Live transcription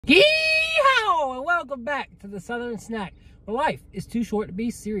Yeehaw! And welcome back to the Southern Snack, where life is too short to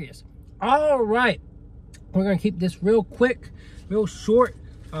be serious. All right, we're gonna keep this real quick, real short.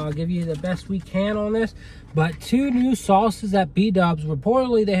 I'll give you the best we can on this. But two new sauces at Bdubs.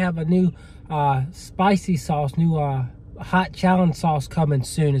 Reportedly, they have a new spicy sauce, new hot challenge sauce coming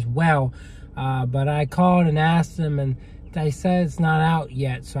soon as well. But I called and asked them, and they said it's not out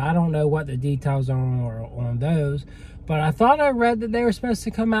yet, so I don't know what the details are on those. But I thought I read that they were supposed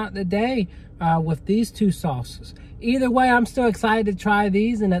to come out today with these two sauces. Either way, I'm still excited to try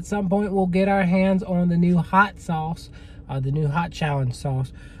these, and at some point we'll get our hands on the new hot sauce, the new hot challenge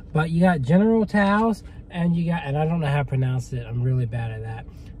sauce. But you got General Tso's, and you got, and I don't know how to pronounce it, I'm really bad at that.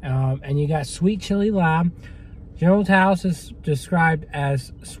 And you got Sweet Chile Lime. General Tso's is described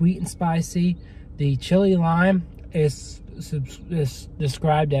as sweet and spicy. The Chili Lime is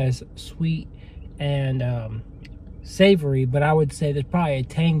described as sweet and savory, but I would say there's probably a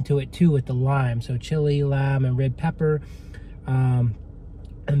tang to it too with the lime. So chili, lime, and red pepper. And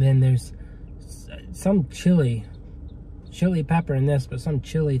then there's some chili pepper in this, but some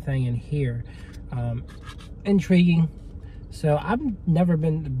chili thing in here. Intriguing. So I've never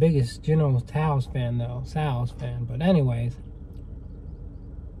been the biggest General Tso's fan though, but anyways,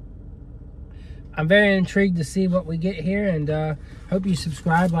 I'm very intrigued to see what we get here, and hope you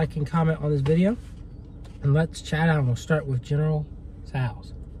subscribe, like, and comment on this video. And let's chat out. We'll start with General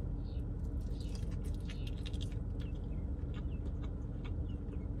Tso's.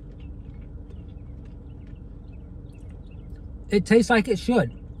 It tastes like it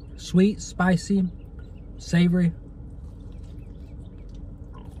should. Sweet, spicy, savory.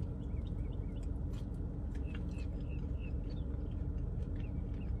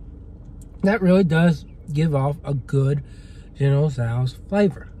 That really does give off a good General Tso's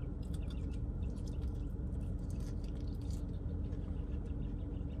flavor.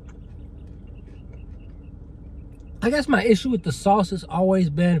 I guess my issue with the sauce has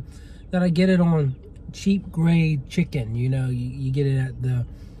always been that I get it on cheap grade chicken. You know, you get it at the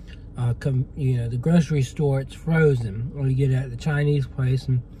the grocery store, it's frozen, or you get it at the Chinese place,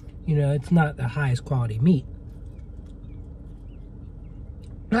 and you know, it's not the highest quality meat.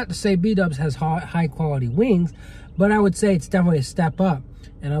 Not to say Bdubs has high quality wings, but I would say it's definitely a step up,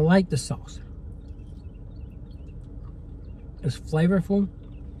 and I like the sauce. It's flavorful,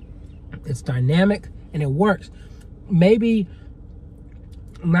 it's dynamic, and it works. Maybe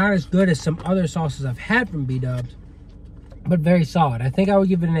not as good as some other sauces I've had from Bdubs, but very solid. I think I would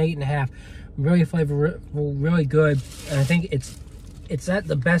give it an 8.5. Really flavorful, really good, and I think it's at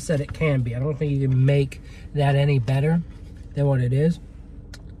the best that it can be. I don't think you can make that any better than what it is.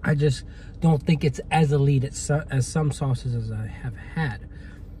 I just don't think it's as elite as some sauces as I have had.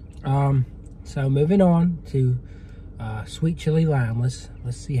 So moving on to Sweet Chile Lime. Let's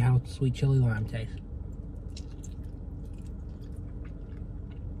see how Sweet Chile Lime tastes.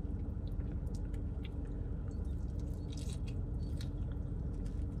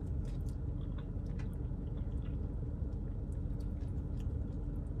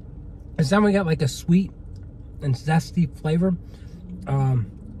 It's definitely got like a sweet and zesty flavor.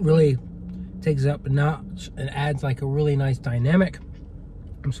 Really takes it up a notch and adds like a really nice dynamic.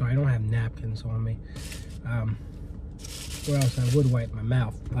 I'm sorry, I don't have napkins on me, or else I would wipe my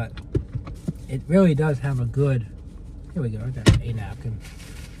mouth, but it really does have a good, here we go, I got a napkin,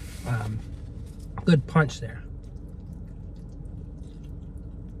 good punch there.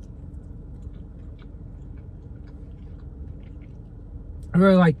 I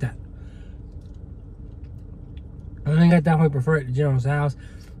really like that. I think I definitely prefer it to General Tso's.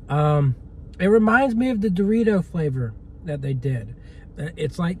 It reminds me of the Dorito flavor that they did.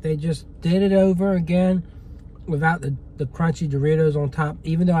 It's like they just did it over again without the crunchy Doritos on top.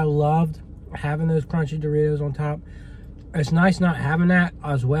 Even though I loved having those crunchy Doritos on top, it's nice not having that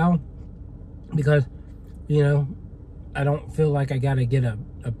as well, because, you know, I don't feel like I gotta get a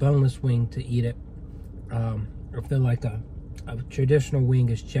boneless wing to eat it. I feel like a traditional wing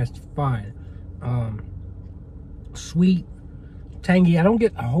is just fine. Sweet, tangy. I don't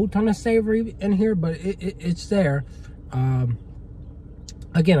get a whole ton of savory in here, but it's there.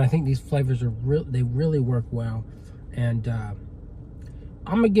 Again, I think these flavors are they really work well, and I'm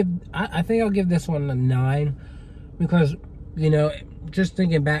gonna give. I think I'll give this one a 9, because, you know, just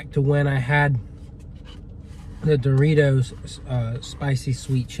thinking back to when I had the Doritos spicy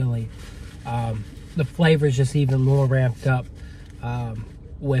sweet chili, the flavor's just even more ramped up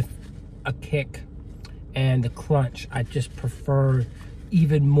with a kick. And the crunch, I just prefer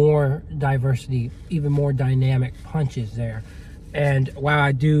even more diversity, even more dynamic punches there. And while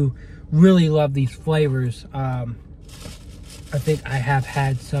I do really love these flavors, I think I have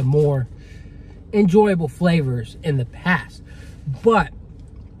had some more enjoyable flavors in the past. But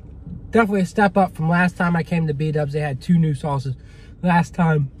definitely a step up from last time I came to Bdubs. They had 2 new sauces last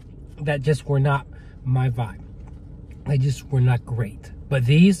time that just were not my vibe. They just were not great. But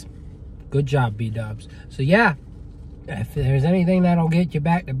these, good job, Bdubs. So yeah, if there's anything that'll get you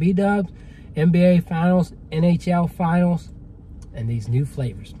back to Bdubs, NBA Finals, NHL Finals, and these new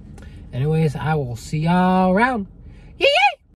flavors. Anyways, I will see y'all around.